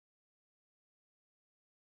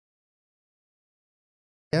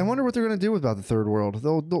Yeah, I wonder what they're going to do about the third world.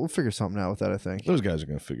 They'll figure something out with that, I think. Those guys are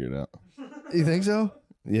going to figure it out. You think so?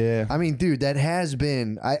 Yeah. I mean, dude, that has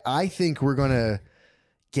been... I think we're going to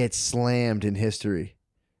get slammed in history.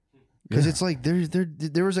 Because it's like,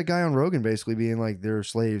 there was a guy on Rogan basically being like, there are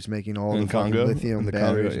slaves making all the fucking lithium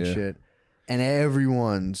batteries and shit. And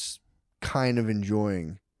everyone's kind of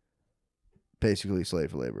enjoying basically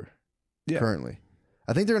slave labor currently.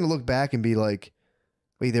 I think they're going to look back and be like,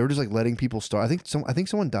 wait, they were just like letting people starve. I think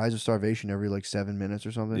someone dies of starvation every like 7 minutes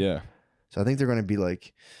or something. Yeah. So I think they're going to be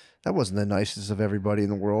like, that wasn't the nicest of everybody in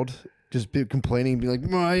the world. Just be complaining and be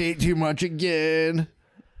like, I ate too much again.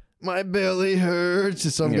 My belly hurts.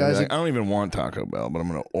 And some guys like, I don't even want Taco Bell, but I'm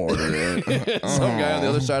going to order it. Some guy on the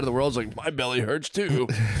other side of the world is like, my belly hurts too.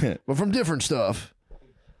 But from different stuff.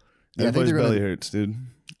 Yeah, I think belly hurts, dude.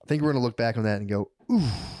 I think we're going to look back on that and go, ooh,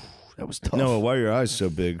 that was tough. No, why are your eyes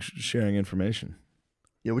so big sharing information?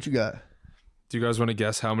 Yeah, what you got? Do you guys want to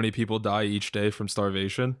guess how many people die each day from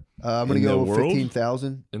starvation? I'm going to go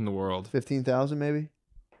 15,000. In the world. 15,000 maybe?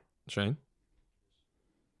 Shane?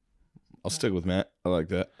 I'll stick with Matt. I like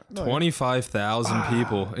that. 25,000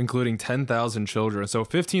 people, including 10,000 children. So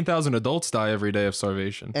 15,000 adults die every day of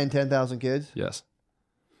starvation. And 10,000 kids? Yes.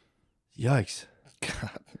 Yikes.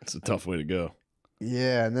 God, that's a tough way to go.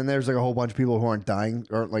 Yeah, and then there's like a whole bunch of people who aren't dying,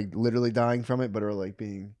 or like literally dying from it, but are like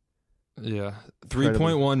being... Yeah.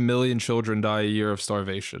 3.1 million children die a year of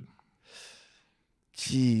starvation.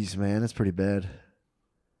 Jeez, man, that's pretty bad.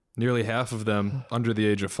 Nearly half of them under the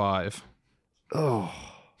age of 5. Oh,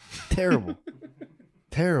 terrible.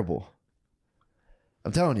 Terrible.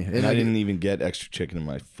 I'm telling you. And I didn't even get extra chicken in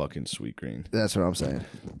my fucking sweet green. That's what I'm saying.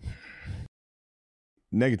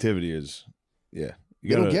 Negativity is,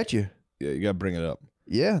 It'll get you. Yeah, you got to bring it up.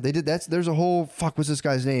 Yeah, they did. There's a whole, what's this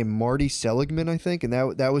guy's name? Marty Seligman, I think. And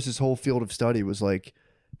that was his whole field of study, was like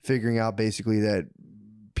figuring out basically that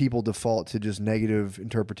people default to just negative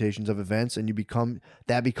interpretations of events, and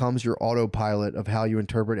that becomes your autopilot of how you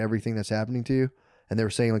interpret everything that's happening to you. And they were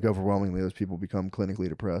saying like overwhelmingly those people become clinically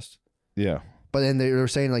depressed. Yeah. But then they were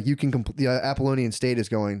saying like the Apollonian state is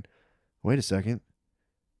going, wait a second,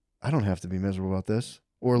 I don't have to be miserable about this.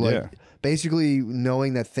 Or like basically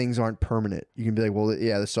knowing that things aren't permanent. You can be like, well,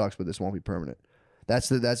 yeah, this sucks, but this won't be permanent.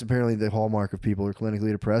 That's apparently the hallmark of people who are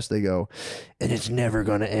clinically depressed. They go, and it's never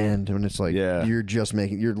going to end. And it's like, you're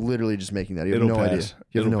literally just making that. You have no idea.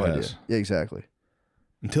 You have no idea. Yeah, exactly.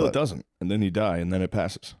 Until it doesn't. And then you die and then it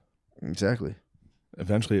passes. Exactly.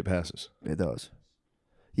 Eventually it passes. It does.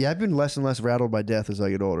 Yeah, I've been less and less rattled by death as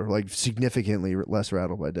I get older. Like significantly less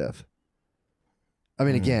rattled by death. I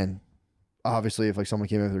mean, again, obviously if like someone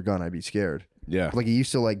came in with their gun, I'd be scared. Yeah. But, like it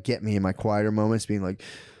used to like get me in my quieter moments being like,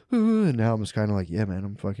 ooh, and now I'm just kind of like, yeah, man,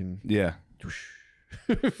 I'm fucking. Yeah.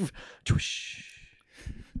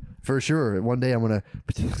 For sure. One day I'm going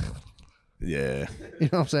to. Yeah. You know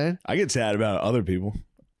what I'm saying? I get sad about other people.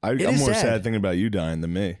 I'm more sad thinking about you dying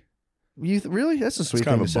than me. Really? That's a sweet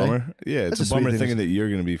thing to say. It's kind of a bummer. Yeah, it's a bummer thinking that you're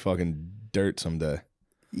going to be fucking dirt someday.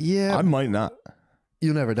 Yeah. I might not.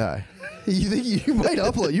 You'll never die. You think you might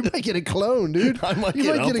upload? You might get a clone, dude. I might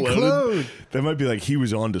get a clone. That might be like he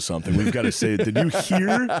was onto something. We've got to say it. Did you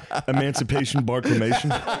hear Emancipation Barclamation?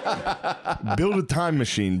 Build a time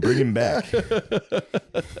machine. Bring him back.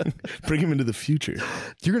 Bring him into the future.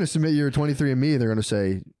 You're going to submit your 23andMe, and they're going to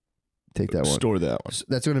say, "Take that one. Store that one."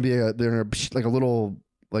 That's going to be like a little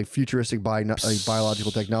like futuristic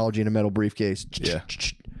biological technology in a metal briefcase. Yeah.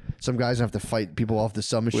 Some guys have to fight people off the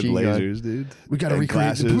submachine with lasers, dude. We got to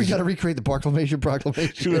recreate the Barclamation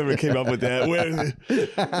Proclamation. Whoever came up with that,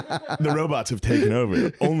 the robots have taken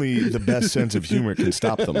over. Only the best sense of humor can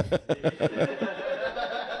stop them.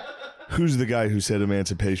 Who's the guy who said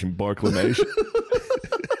Emancipation Barclamation?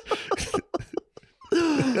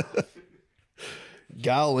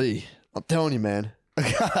 Golly, I'm telling you, man.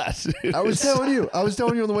 Gosh, I was telling you on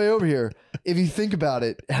the way over here. If you think about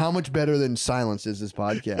it, how much better than silence is this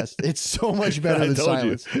podcast? It's so much better than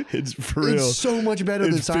silence. It's for real. It's so much better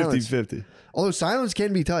than silence. It's 50-50. Although silence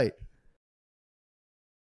can be tight.